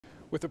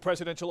With the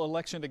presidential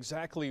election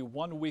exactly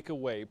 1 week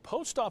away,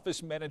 post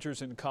office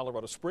managers in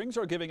Colorado Springs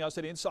are giving us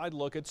an inside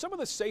look at some of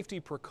the safety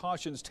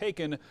precautions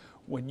taken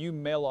when you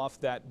mail off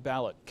that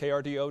ballot.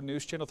 KRDO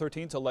News Channel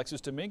 13's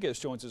Alexis Dominguez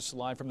joins us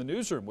live from the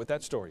newsroom with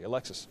that story.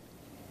 Alexis.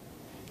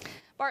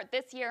 Bart,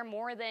 this year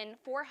more than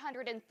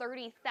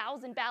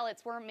 430,000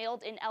 ballots were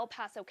mailed in El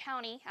Paso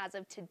County. As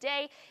of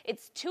today,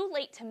 it's too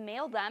late to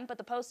mail them, but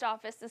the post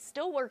office is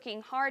still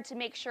working hard to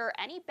make sure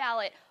any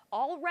ballot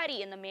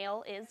already in the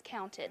mail is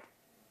counted.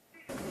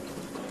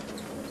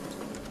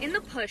 In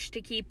the push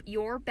to keep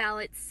your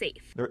ballot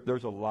safe.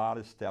 There's a lot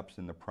of steps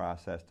in the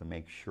process to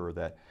make sure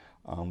that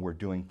we're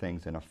doing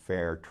things in a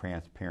fair,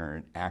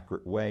 transparent,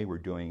 accurate way. We're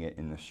doing it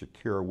in a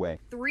secure way.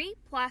 3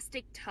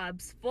 plastic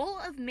tubs full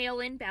of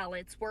mail-in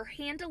ballots were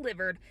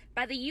hand-delivered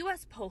by the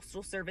U.S.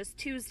 Postal Service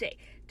Tuesday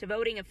to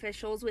voting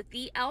officials with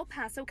the El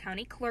Paso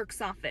County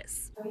Clerk's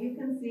Office. So you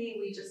can see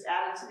we just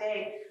added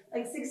today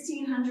like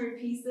 1,600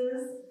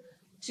 pieces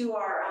to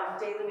our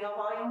daily mail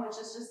volume, which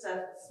is just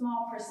a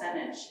small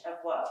percentage of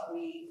what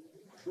we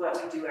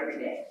do every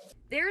day.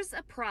 There's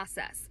a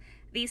process.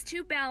 These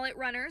 2 ballot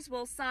runners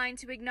will sign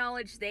to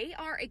acknowledge they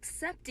are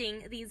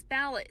accepting these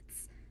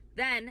ballots.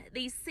 Then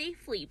they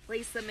safely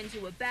place them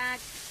into a bag,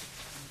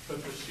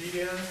 put the sheet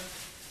in,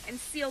 and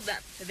seal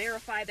them to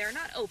verify they're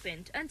not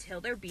opened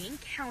until they're being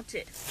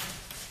counted.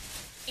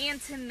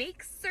 And to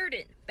make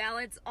certain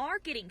ballots are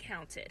getting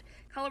counted,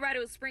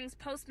 Colorado Springs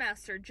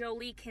Postmaster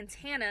Jolie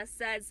Quintana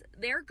says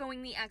they're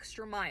going the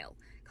extra mile,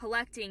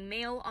 collecting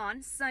mail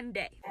on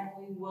Sunday. And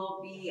we will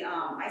be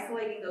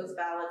isolating those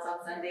ballots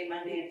on Sunday,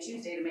 Monday, and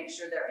Tuesday to make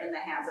sure they're in the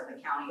hands of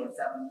the county at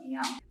 7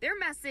 p.m. Their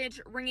message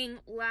ringing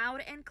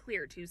loud and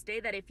clear Tuesday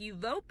that if you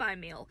vote by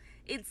mail,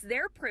 it's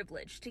their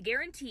privilege to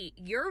guarantee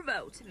your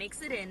vote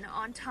makes it in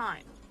on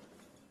time.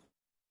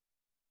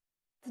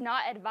 It's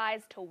not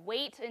advised to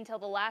wait until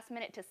the last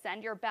minute to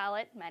send your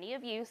ballot. Many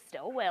of you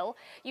still will.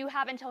 You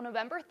have until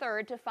November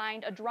 3rd to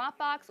find a drop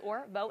box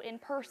or vote in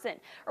person.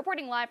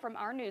 Reporting live from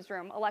our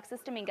newsroom,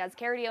 Alexis Dominguez,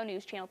 KRDO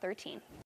News Channel 13.